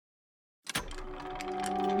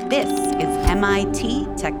This is MIT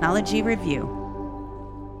Technology Review.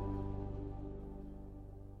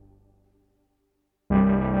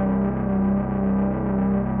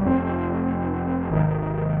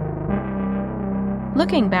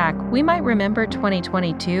 Looking back, we might remember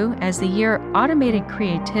 2022 as the year automated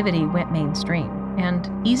creativity went mainstream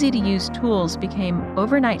and easy-to-use tools became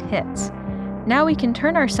overnight hits. Now we can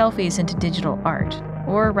turn our selfies into digital art,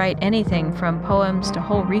 or write anything from poems to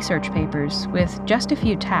whole research papers with just a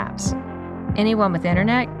few taps. Anyone with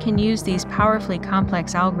internet can use these powerfully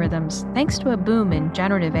complex algorithms thanks to a boom in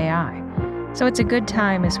generative AI. So it's a good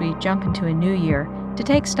time as we jump into a new year to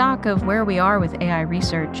take stock of where we are with AI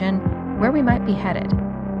research and where we might be headed.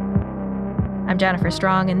 I'm Jennifer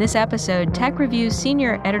Strong. In this episode, Tech Review's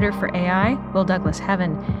senior editor for AI, Will Douglas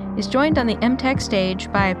Heaven, is joined on the MTech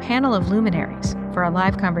stage by a panel of luminaries for a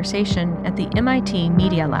live conversation at the MIT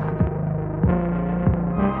Media Lab.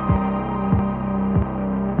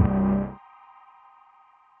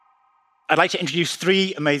 I'd like to introduce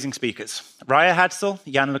three amazing speakers: Raya Hadsell,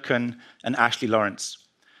 Jan LeCun, and Ashley Lawrence.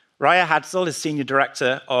 Raya Hadsell is Senior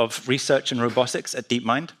Director of Research and Robotics at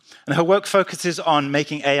DeepMind, and her work focuses on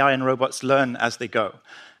making AI and robots learn as they go,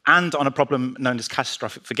 and on a problem known as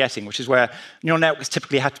catastrophic forgetting, which is where neural networks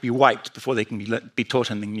typically have to be wiped before they can be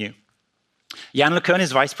taught anything new. Jan LeCun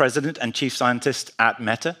is Vice President and Chief Scientist at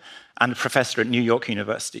Meta and a professor at New York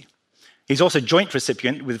University. He's also joint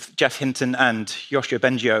recipient with Jeff Hinton and Yoshua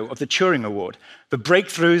Bengio of the Turing Award for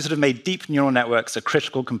breakthroughs that have made deep neural networks a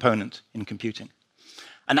critical component in computing.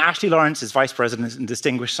 And Ashley Lawrence is Vice President and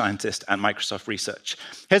Distinguished Scientist at Microsoft Research.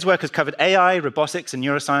 His work has covered AI, robotics, and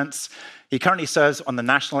neuroscience. He currently serves on the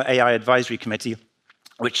National AI Advisory Committee,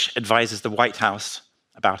 which advises the White House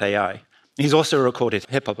about AI. He's also a recorded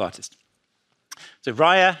hip-hop artist. So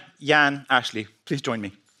Raya, Jan, Ashley, please join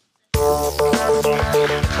me.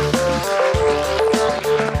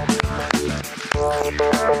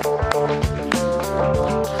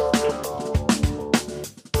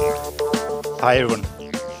 Hi, everyone.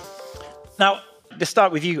 Now, let's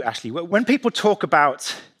start with you, Ashley. When people talk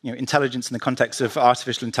about intelligence in the context of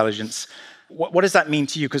artificial intelligence, what does that mean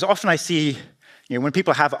to you? Because often I see when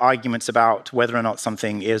people have arguments about whether or not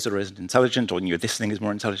something is or isn't intelligent, or this thing is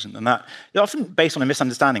more intelligent than that, they're often based on a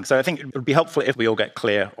misunderstanding. So I think it would be helpful if we all get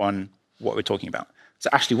clear on what we're talking about. So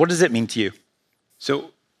Ashley, what does it mean to you?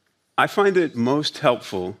 So I find it most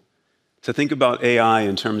helpful to think about AI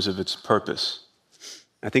in terms of its purpose.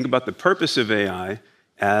 I think about the purpose of AI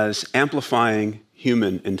as amplifying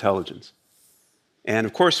human intelligence. And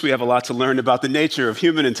of course, we have a lot to learn about the nature of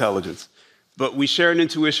human intelligence. But we share an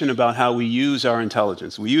intuition about how we use our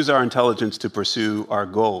intelligence. We use our intelligence to pursue our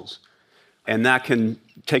goals. And that can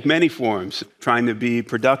take many forms: trying to be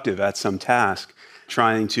productive at some task,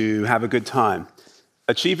 trying to have a good time.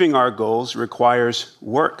 Achieving our goals requires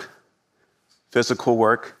work, physical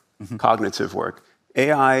work, cognitive work.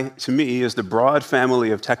 AI, to me, is the broad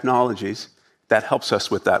family of technologies that helps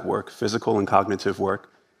us with that work, physical and cognitive work.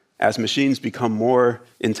 As machines become more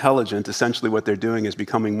intelligent, essentially what they're doing is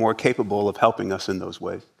becoming more capable of helping us in those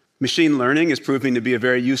ways. Machine learning is proving to be a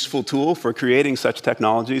very useful tool for creating such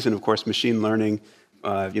technologies, and of course, machine learning,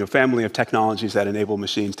 family of technologies that enable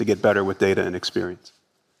machines to get better with data and experience.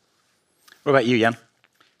 What about you, Jan?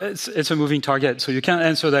 It's a moving target, so you can't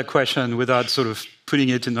answer that question without sort of putting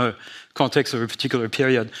it in the context of a particular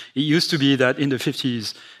period. It used to be that in the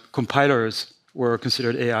 50s, compilers were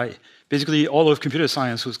considered AI. Basically, all of computer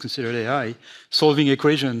science was considered AI. Solving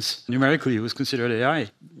equations numerically was considered AI.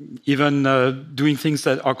 Even doing things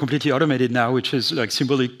that are completely automated now, which is like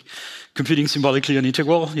computing symbolically an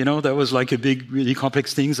integral, that was like a big, really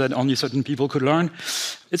complex thing that only certain people could learn.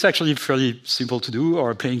 It's actually fairly simple to do,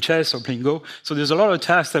 or playing chess or playing Go. So there's a lot of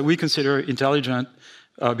tasks that we consider intelligent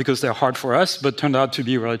because they're hard for us, but turned out to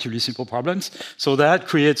be relatively simple problems. So that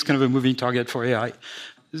creates kind of a moving target for AI.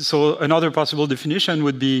 So another possible definition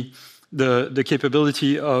would be the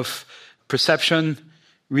capability of perception,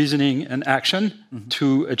 reasoning, and action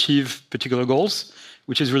to achieve particular goals,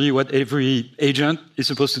 which is really what every agent is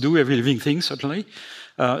supposed to do, every living thing, certainly.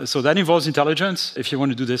 So that involves intelligence, if you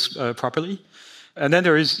want to do this properly. And then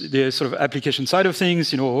there is the sort of application side of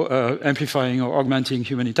things, amplifying or augmenting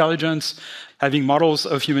human intelligence, having models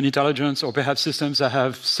of human intelligence, or perhaps systems that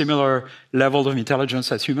have similar level of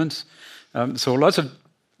intelligence as humans. So lots of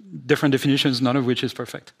different definitions, none of which is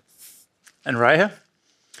perfect. And Raya?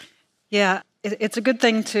 Yeah, It's a good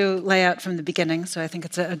thing to lay out from the beginning, so I think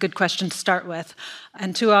it's a good question to start with.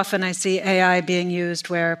 And too often I see AI being used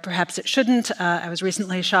where perhaps it shouldn't. I was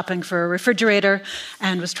recently shopping for a refrigerator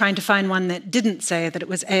and was trying to find one that didn't say that it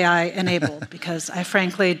was AI-enabled because I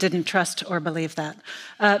frankly didn't trust or believe that.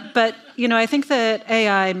 But I think that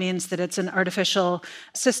AI means that it's an artificial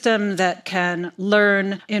system that can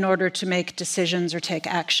learn in order to make decisions or take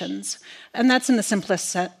actions. And that's in the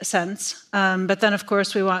simplest sense. But then, of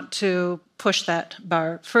course, we want to push that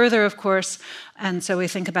bar further, of course. And so we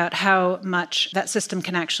think about how much that system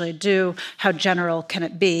can actually do, how general can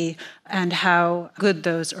it be, and how good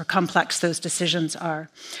those or complex those decisions are.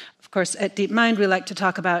 Of course, at DeepMind, we like to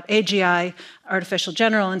talk about AGI, artificial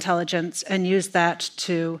general intelligence, and use that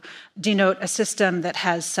to denote a system that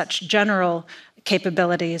has such general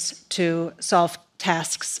capabilities to solve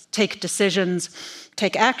tasks, take decisions,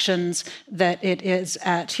 take actions, that it is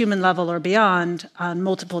at human level or beyond on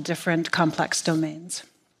multiple different complex domains.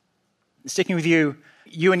 Sticking with you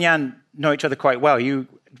and Jan know each other quite well.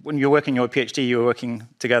 When you were working your PhD, you were working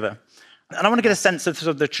together. And I want to get a sense of sort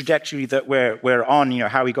of the trajectory that we're on,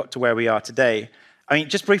 how we got to where we are today. I mean,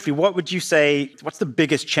 just briefly, what would you say, what's the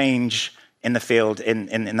biggest change in the field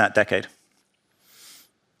in that decade?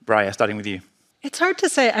 Raya, starting with you. It's hard to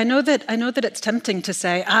say. I know that it's tempting to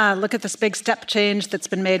say, look at this big step change that's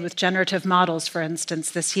been made with generative models, for instance,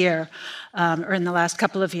 this year or in the last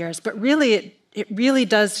couple of years. But really, it really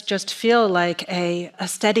does just feel like a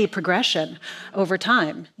steady progression over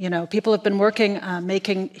time. People have been working,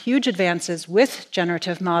 making huge advances with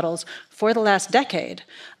generative models for the last decade.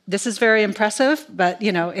 This is very impressive, but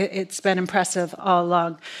it's been impressive all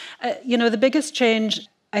along. The biggest change,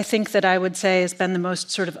 I think, that I would say has been the most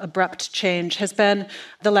sort of abrupt change has been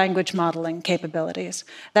the language modeling capabilities.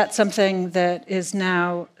 That's something that is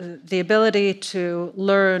now the ability to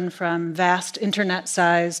learn from vast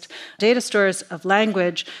internet-sized data stores of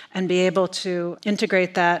language and be able to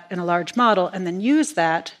integrate that in a large model and then use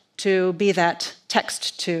that to be that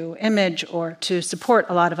text to image or to support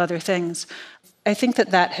a lot of other things. I think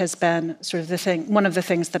that has been sort of one of the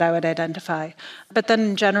things that I would identify. But then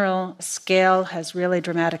in general, scale has really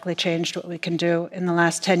dramatically changed what we can do in the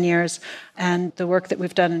last 10 years. And the work that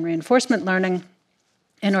we've done in reinforcement learning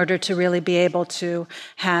in order to really be able to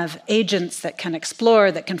have agents that can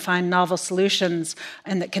explore, that can find novel solutions,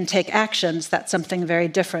 and that can take actions, that's something very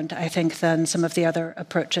different, I think, than some of the other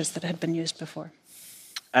approaches that had been used before.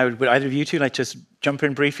 Would either of you two like to just jump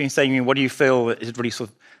in briefly and say, what do you feel is really sort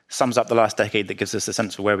of sums up the last decade that gives us a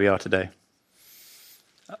sense of where we are today?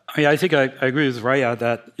 I think I agree with Raya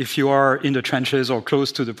that if you are in the trenches or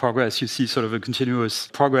close to the progress, you see sort of a continuous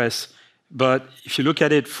progress. But if you look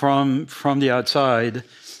at it from the outside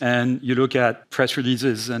and you look at press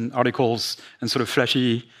releases and articles and sort of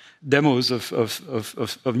flashy demos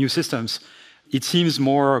of new systems, it seems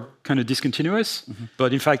more kind of discontinuous,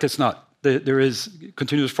 but in fact it's not. There is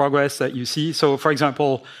continuous progress that you see. So, for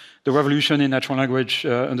example, the revolution in natural language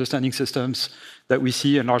understanding systems that we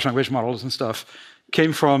see in large language models and stuff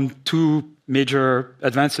came from two major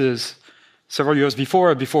advances several years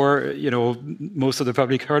before most of the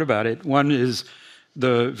public heard about it. One is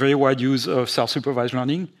the very wide use of self-supervised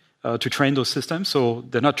learning to train those systems. So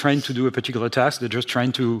they're not trained to do a particular task, they're just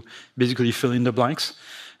trained to basically fill in the blanks.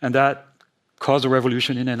 And that caused a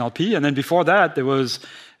revolution in NLP. And then before that, there was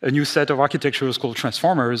a new set of architectures called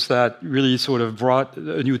transformers that really sort of brought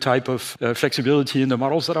a new type of flexibility in the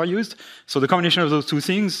models that are used. So the combination of those two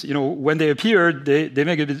things, when they appeared, they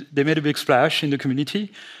made a big splash in the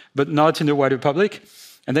community, but not in the wider public.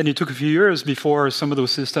 And then it took a few years before some of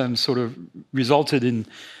those systems sort of resulted in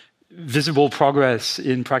visible progress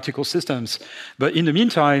in practical systems. But in the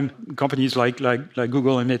meantime, companies like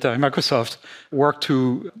Google and Meta and Microsoft work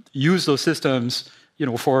to use those systems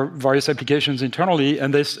for various applications internally,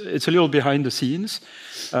 and it's a little behind the scenes.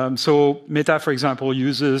 So Meta, for example,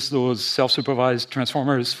 uses those self-supervised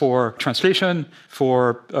transformers for translation,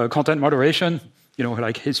 for content moderation,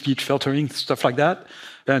 like hate speech filtering, stuff like that,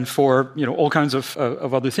 and for all kinds of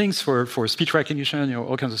other things, for speech recognition,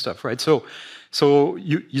 all kinds of stuff, right? So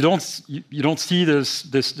you don't see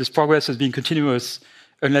this progress as being continuous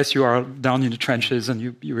unless you are down in the trenches and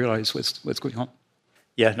you realize what's going on.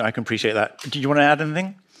 Yeah, no, I can appreciate that. Do you want to add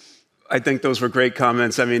anything? I think those were great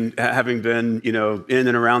comments. I mean, having been, in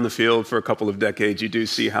and around the field for a couple of decades, you do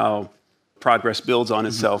see how progress builds on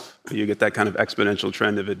itself. You get that kind of exponential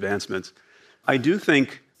trend of advancements. I do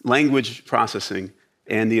think language processing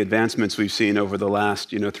and the advancements we've seen over the last,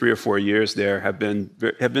 3 or 4 years there have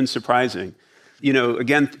been surprising.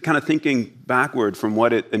 Again, kind of thinking backward from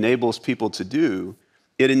what it enables people to do,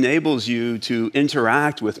 it enables you to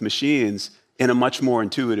interact with machines in a much more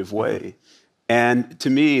intuitive way. And to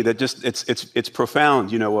me, that just it's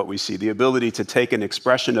profound, what we see, the ability to take an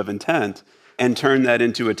expression of intent and turn that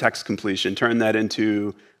into a text completion, turn that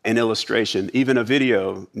into an illustration, even a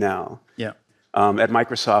video now. Yeah. At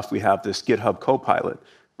Microsoft, we have this GitHub Copilot,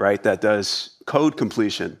 right, that does code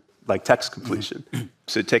completion, like text completion. Mm-hmm.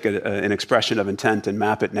 So take an expression of intent and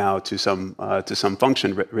map it now to some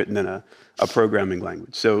function written in a programming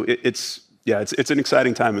language. So it's an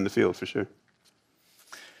exciting time in the field for sure.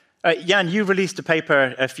 Jan, you released a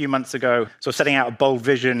paper a few months ago, sort of setting out a bold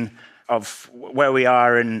vision of where we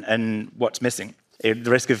are and what's missing. At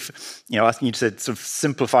the risk of asking you to sort of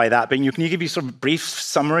simplify that, but can you give you sort of a brief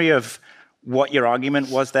summary of what your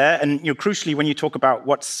argument was there? And crucially, when you talk about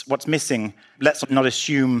what's missing, let's not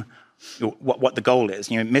assume what the goal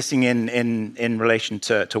is. Missing in relation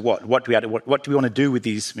to what? What do we want to do with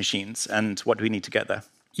these machines, and what do we need to get there?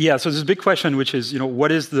 Yeah, so there's a big question, which is,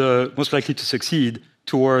 what is the most likely to succeed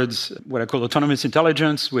towards what I call autonomous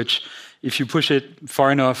intelligence, which, if you push it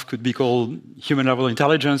far enough, could be called human-level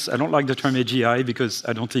intelligence. I don't like the term AGI because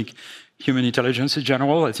I don't think human intelligence is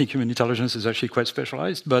general. I think human intelligence is actually quite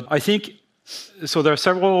specialized. But I think, so there are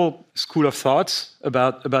several schools of thoughts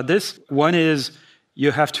about this. One is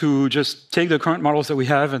you have to just take the current models that we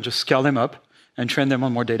have and just scale them up and train them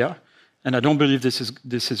on more data. And I don't believe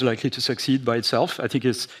this is likely to succeed by itself. I think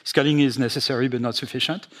scaling is necessary but not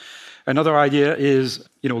sufficient. Another idea is,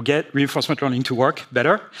 get reinforcement learning to work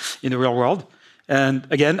better in the real world. And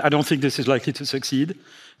again, I don't think this is likely to succeed.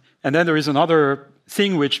 And then there is another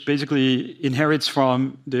thing which basically inherits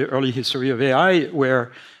from the early history of AI,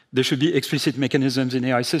 where there should be explicit mechanisms in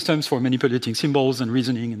AI systems for manipulating symbols and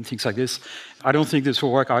reasoning and things like this. I don't think this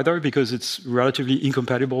will work either because it's relatively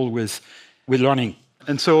incompatible with learning.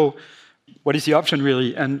 And so what is the option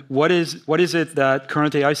really? And what is it that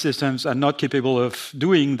current AI systems are not capable of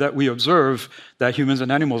doing that we observe that humans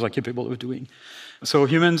and animals are capable of doing? So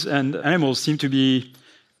humans and animals seem to be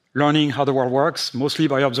learning how the world works, mostly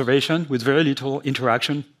by observation, with very little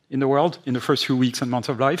interaction in the world in the first few weeks and months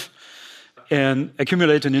of life, and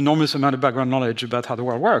accumulate an enormous amount of background knowledge about how the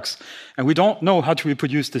world works. And we don't know how to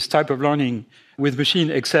reproduce this type of learning with machine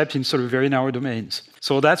except in sort of very narrow domains.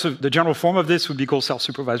 So the general form of this would be called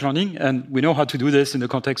self-supervised learning, and we know how to do this in the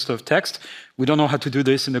context of text. We don't know how to do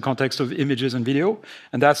this in the context of images and video,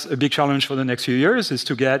 and that's a big challenge for the next few years, is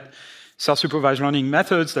to get self-supervised learning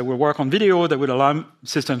methods that will work on video, that would allow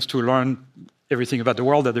systems to learn everything about the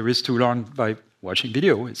world that there is to learn by watching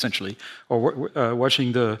video, essentially, or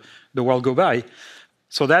watching the world go by.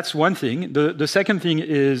 So that's one thing. The second thing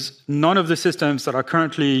is none of the systems that are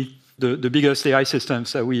currently the biggest AI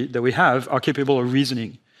systems that we have are capable of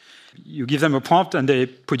reasoning. You give them a prompt and they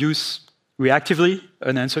produce reactively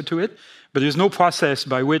an answer to it, but there's no process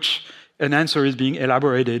by which an answer is being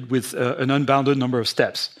elaborated with an unbounded number of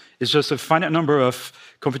steps. It's just a finite number of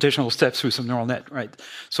computational steps through some neural net, right?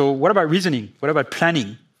 So what about reasoning? What about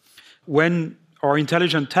planning? When our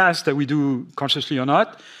intelligent tasks that we do consciously or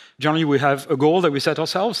not, generally we have a goal that we set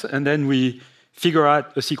ourselves, and then we figure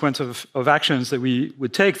out a sequence of actions that we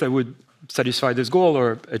would take that would satisfy this goal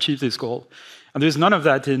or achieve this goal. And there's none of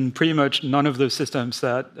that in pretty much none of the systems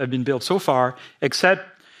that have been built so far, except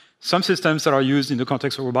some systems that are used in the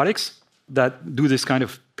context of robotics that do this kind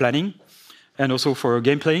of planning, and also for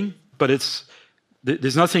game playing. But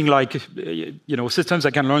there's nothing like systems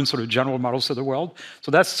that can learn sort of general models of the world.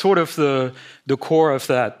 So that's sort of the core of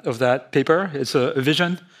that paper. It's a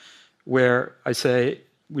vision where I say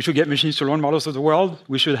we should get machines to learn models of the world.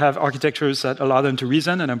 We should have architectures that allow them to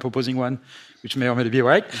reason, and I'm proposing one which may or may not be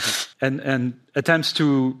right. Mm-hmm. And attempts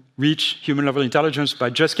to reach human-level intelligence by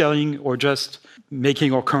just scaling or just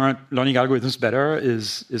making our current learning algorithms better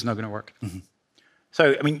is not going to work. Mm-hmm.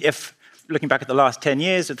 So, if looking back at the last 10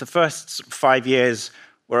 years, the first 5 years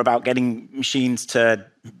were about getting machines to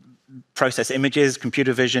process images,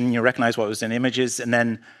 computer vision, recognize what was in images, and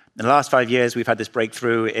then in the last 5 years, we've had this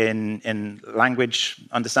breakthrough in language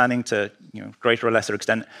understanding to greater or lesser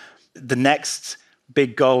extent. The next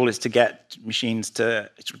big goal is to get machines to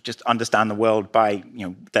just understand the world by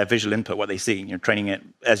their visual input, what they see, training it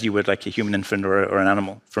as you would like a human infant or an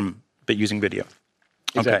animal but using video.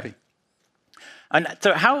 Exactly. Okay. And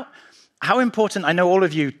so how important, I know all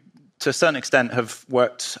of you to a certain extent have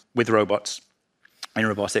worked with robots in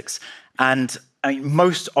robotics, and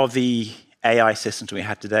most of the AI systems we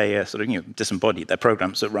have today are sort of disembodied. They're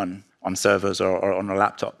programs that run on servers or on a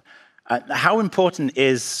laptop. How important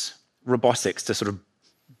is robotics to sort of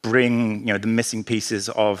bring the missing pieces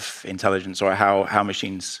of intelligence, or how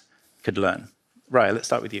machines could learn? Raya, let's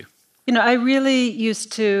start with you. I really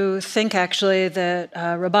used to think actually that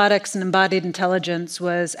robotics and embodied intelligence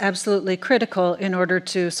was absolutely critical in order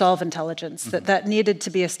to solve intelligence, that needed to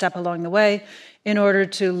be a step along the way in order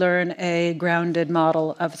to learn a grounded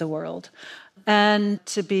model of the world. And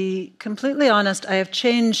to be completely honest, I have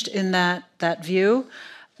changed in that view,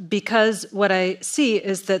 because what I see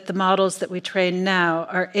is that the models that we train now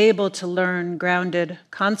are able to learn grounded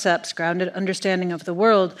concepts, grounded understanding of the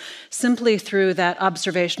world, simply through that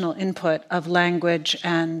observational input of language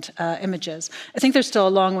and images. I think there's still a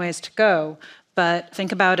long ways to go, but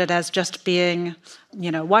think about it as just being,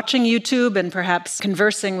 watching YouTube and perhaps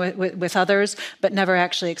conversing with others, but never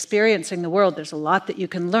actually experiencing the world. There's a lot that you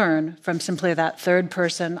can learn from simply that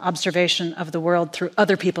third-person observation of the world through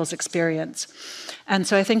other people's experience. And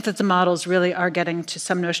so I think that the models really are getting to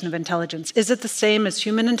some notion of intelligence. Is it the same as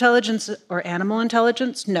human intelligence or animal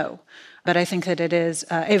intelligence? No. But I think that it is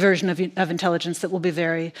a version of intelligence that will be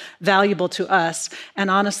very valuable to us, and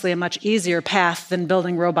honestly a much easier path than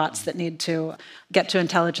building robots that need to get to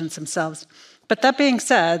intelligence themselves. But that being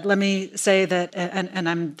said, let me say that, and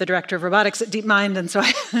I'm the director of robotics at DeepMind, and so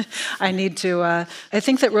I need to, I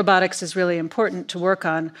think that robotics is really important to work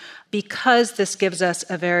on, because this gives us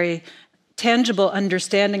a very tangible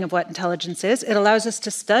understanding of what intelligence is. It allows us to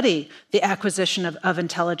study the acquisition of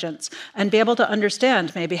intelligence and be able to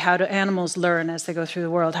understand maybe how do animals learn as they go through the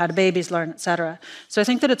world, how do babies learn, et cetera. So I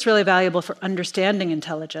think that it's really valuable for understanding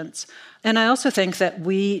intelligence. And I also think that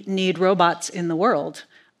we need robots in the world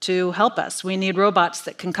to help us. We need robots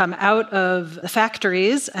that can come out of the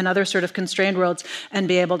factories and other sort of constrained worlds and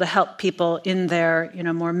be able to help people in their,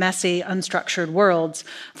 more messy, unstructured worlds,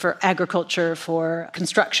 for agriculture, for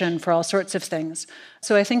construction, for all sorts of things.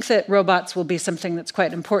 So I think that robots will be something that's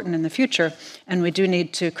quite important in the future, and we do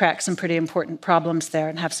need to crack some pretty important problems there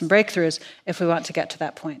and have some breakthroughs if we want to get to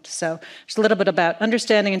that point. So just a little bit about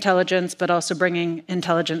understanding intelligence, but also bringing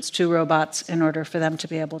intelligence to robots in order for them to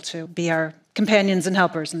be able to be our companions and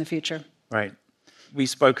helpers in the future. Right. We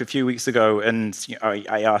spoke a few weeks ago, and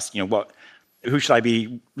I asked, who should I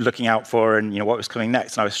be looking out for, and what was coming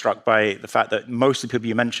next? And I was struck by the fact that most of the people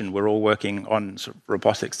you mentioned were all working on sort of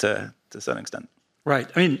robotics to a certain extent. Right.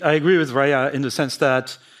 I agree with Raya in the sense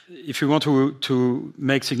that if we want to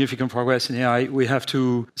make significant progress in AI, we have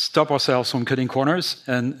to stop ourselves from cutting corners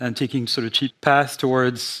and taking sort of cheap paths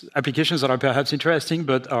towards applications that are perhaps interesting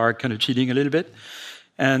but are kind of cheating a little bit.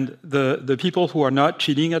 And the people who are not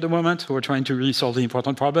cheating at the moment, who are trying to really solve the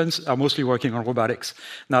important problems, are mostly working on robotics.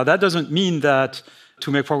 Now, that doesn't mean that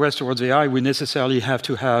to make progress towards AI, we necessarily have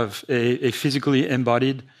to have a physically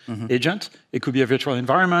embodied agent. It could be a virtual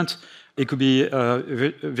environment. It could be a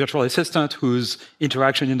virtual assistant whose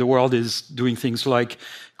interaction in the world is doing things like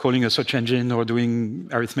calling a search engine or doing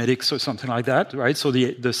arithmetics or something like that, right? So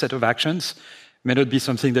the set of actions may not be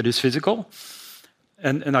something that is physical.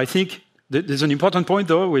 And I think there's an important point,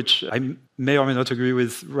 though, which I may or may not agree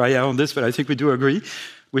with Raya on this, but I think we do agree,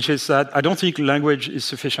 which is that I don't think language is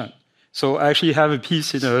sufficient. So I actually have a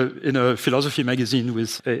piece in a philosophy magazine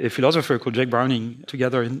with a philosopher called Jack Browning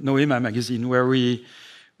together in Noema magazine, where we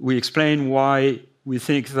explain why we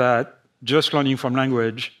think that just learning from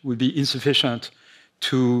language would be insufficient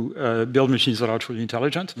to build machines that are truly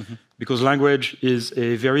intelligent, because language is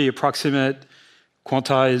a very approximate,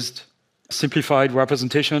 quantized, simplified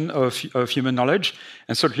representation of human knowledge,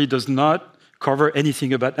 and certainly does not cover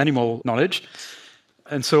anything about animal knowledge.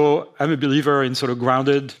 And so I'm a believer in sort of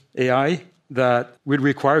grounded AI that would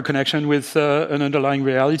require a connection with an underlying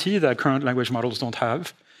reality that current language models don't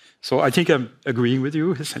have. So I think I'm agreeing with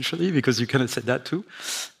you, essentially, because you kind of said that too.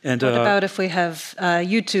 And what about if we have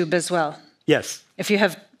YouTube as well? Yes. If you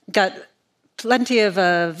have got plenty of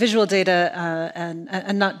visual data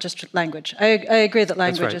and not just language. I agree that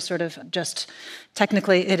language is sort of just,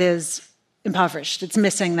 technically it is impoverished. It's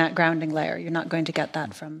missing that grounding layer. You're not going to get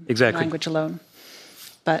that from language alone.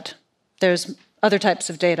 But there's other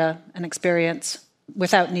types of data and experience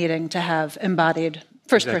without needing to have embodied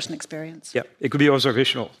first-person experience. Yeah, it could be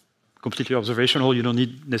observational, completely observational. You don't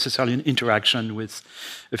need necessarily an interaction with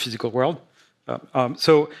a physical world.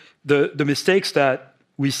 So the mistakes that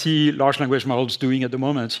we see large language models doing at the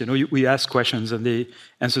moment, we ask questions and they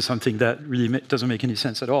answer something that really doesn't make any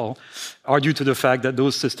sense at all, are due to the fact that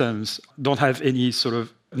those systems don't have any sort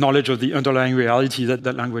of knowledge of the underlying reality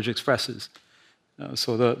that language expresses.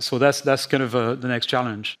 So that's kind of the next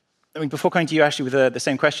challenge. I mean, before coming to you, Ashley, with the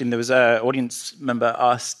same question, there was an audience member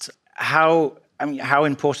asked how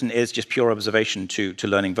important is just pure observation to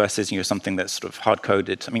learning versus something that's sort of hard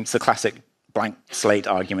coded. I mean, it's the classic blank slate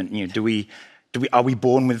argument. Are we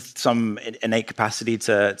born with some innate capacity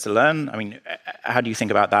to learn? I mean, how do you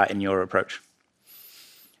think about that in your approach?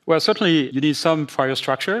 Well, certainly you need some prior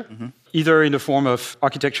structure, either in the form of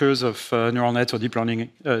architectures of neural nets or deep learning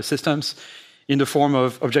systems, in the form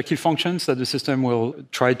of objective functions that the system will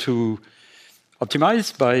try to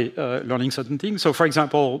optimize by learning certain things. So, for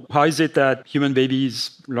example, how is it that human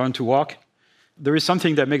babies learn to walk? There is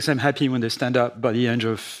something that makes them happy when they stand up by the age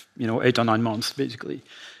of 8 or 9 months, basically.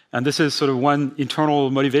 And this is sort of one internal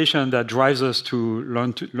motivation that drives us to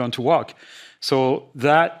learn to walk. So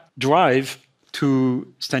that drive to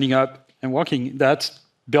standing up and walking, that's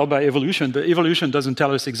built by evolution. But evolution doesn't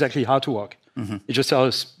tell us exactly how to walk. It just tells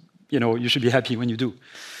us, you should be happy when you do.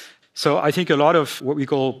 So I think a lot of what we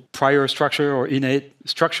call prior structure or innate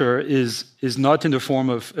structure is not in the form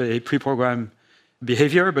of a pre-programmed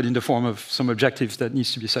behavior, but in the form of some objectives that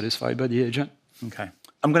needs to be satisfied by the agent. Okay.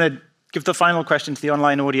 I'm going to give the final question to the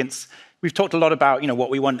online audience. We've talked a lot about what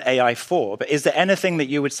we want AI for, but is there anything that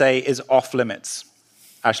you would say is off limits?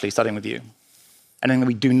 Ashley, starting with you. Anything that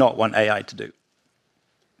we do not want AI to do?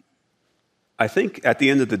 I think at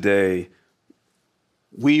the end of the day,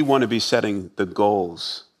 we want to be setting the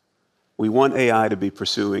goals. We want AI to be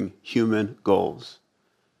pursuing human goals.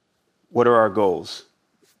 What are our goals?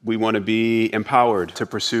 We want to be empowered to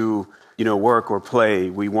pursue, work or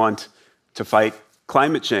play. We want to fight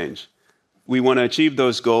climate change. We want to achieve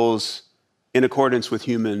those goals in accordance with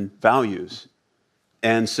human values.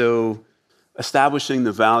 And so establishing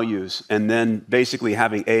the values and then basically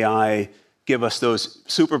having AI give us those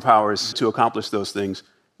superpowers to accomplish those things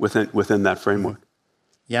within that framework.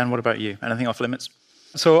 Jan, what about you? Anything off limits?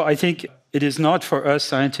 So I think it is not for us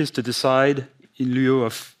scientists to decide in lieu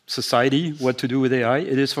of society what to do with AI.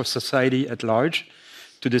 It is for society at large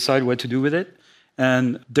to decide what to do with it.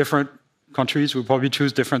 And different countries will probably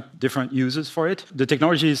choose different uses for it. The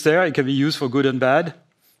technology is there. It can be used for good and bad.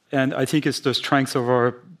 And I think it's the strength of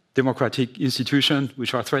our democratic institutions,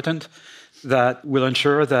 which are threatened, that will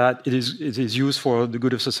ensure that it is used for the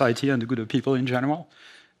good of society and the good of people in general.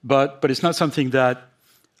 But it's not something that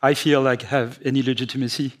I feel like have any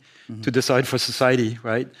legitimacy to decide for society,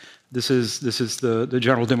 right? This is the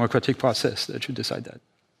general democratic process that should decide that.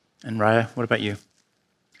 And Raya, what about you?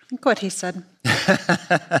 I think what he said.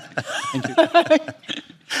 Thank you.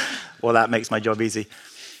 Well, that makes my job easy.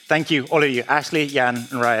 Thank you, all of you. Ashley, Jan, and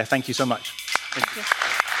Raya, thank you so much. Thank you.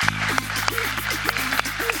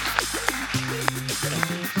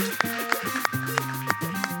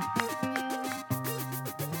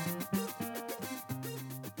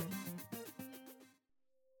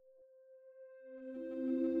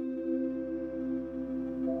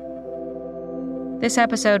 This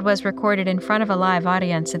episode was recorded in front of a live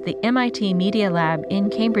audience at the MIT Media Lab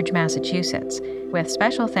in Cambridge, Massachusetts, with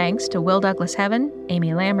special thanks to Will Douglas Heaven,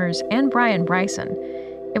 Amy Lammers, and Brian Bryson.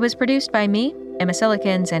 It was produced by me, Emma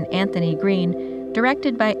Silikins, and Anthony Green,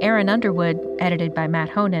 directed by Aaron Underwood, edited by Matt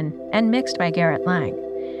Honan, and mixed by Garrett Lang.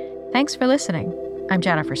 Thanks for listening. I'm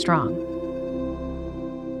Jennifer Strong.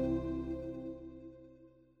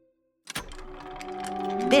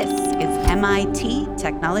 This is MIT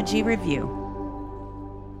Technology Review.